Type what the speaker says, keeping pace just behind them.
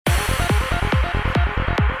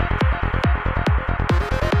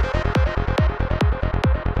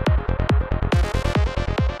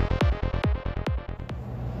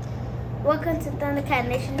welcome to Thundercat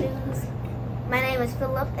Nation News. My name is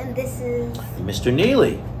Philip, and this is Mr.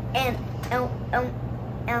 Neely. And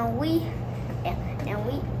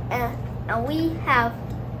we have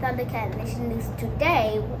Thundercat Nation News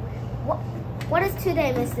today. What is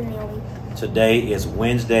today, Mr. Neely? Today is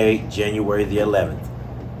Wednesday, January the 11th.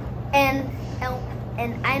 And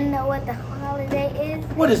I know what the holiday is.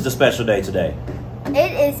 What is the special day today?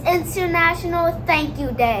 It is International Thank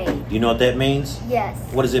You Day. Do you know what that means? Yes.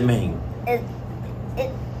 What does it mean?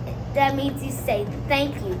 That means you say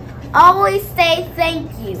thank you. Always say thank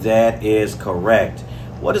you. That is correct.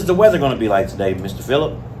 What is the weather going to be like today, Mr.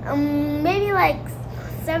 Phillip? Maybe like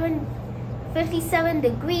 57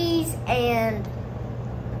 degrees and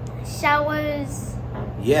showers.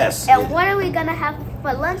 Yes. And what are we gonna have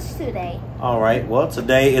for lunch today? All right. Well,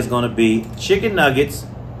 today is going to be chicken nuggets,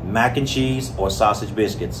 mac and cheese, or sausage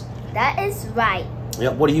biscuits. That is right.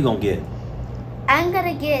 Yep. What are you going to get? I'm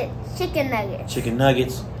gonna get chicken nuggets. Chicken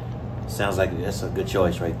nuggets. Sounds like that's a good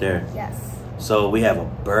choice right there. Yes. So we have a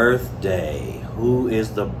birthday. Who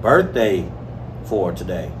is the birthday for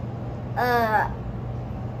today?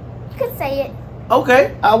 You can say it.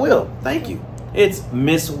 Okay, I will. Thank you. It's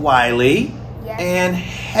Miss Wiley and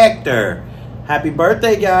Hector. Happy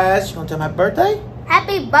birthday, guys. You gonna tell me happy birthday?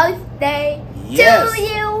 Happy birthday Yes. to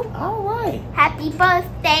you. All right. Happy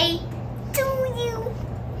birthday to you.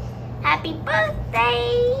 Happy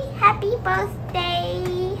birthday. Happy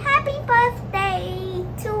birthday. Happy birthday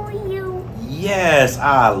to you. Yes,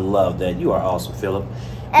 I love that. You are awesome, Philip. You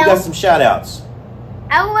And got some shout outs.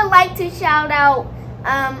 I would like to shout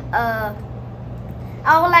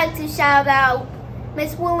out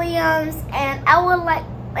Miss Williams, and I would like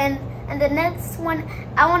and the next one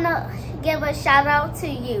I wanna give a shout out to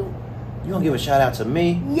you. You gonna give a shout out to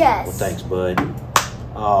me? Yes. Well, thanks, bud.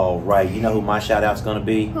 All right. You know who my shout out's gonna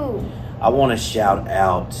be? Who? I want to shout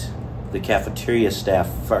out the cafeteria staff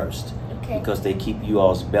first. Okay. Because they keep you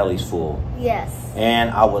all's bellies full. Yes.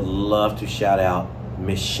 And I would love to shout out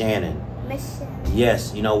Miss Shannon. Miss Shannon.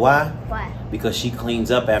 Yes, you know why? Why? Because she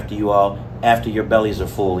cleans up after you all, after your bellies are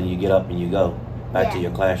full and you get up and you go back to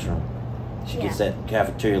your classroom. She gets that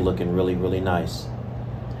cafeteria looking really, really nice.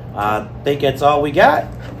 I think that's all we got.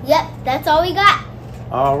 Yep, that's all we got.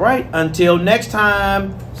 All right, until next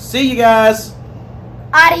time, see you guys.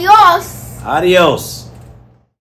 Adios. Adios.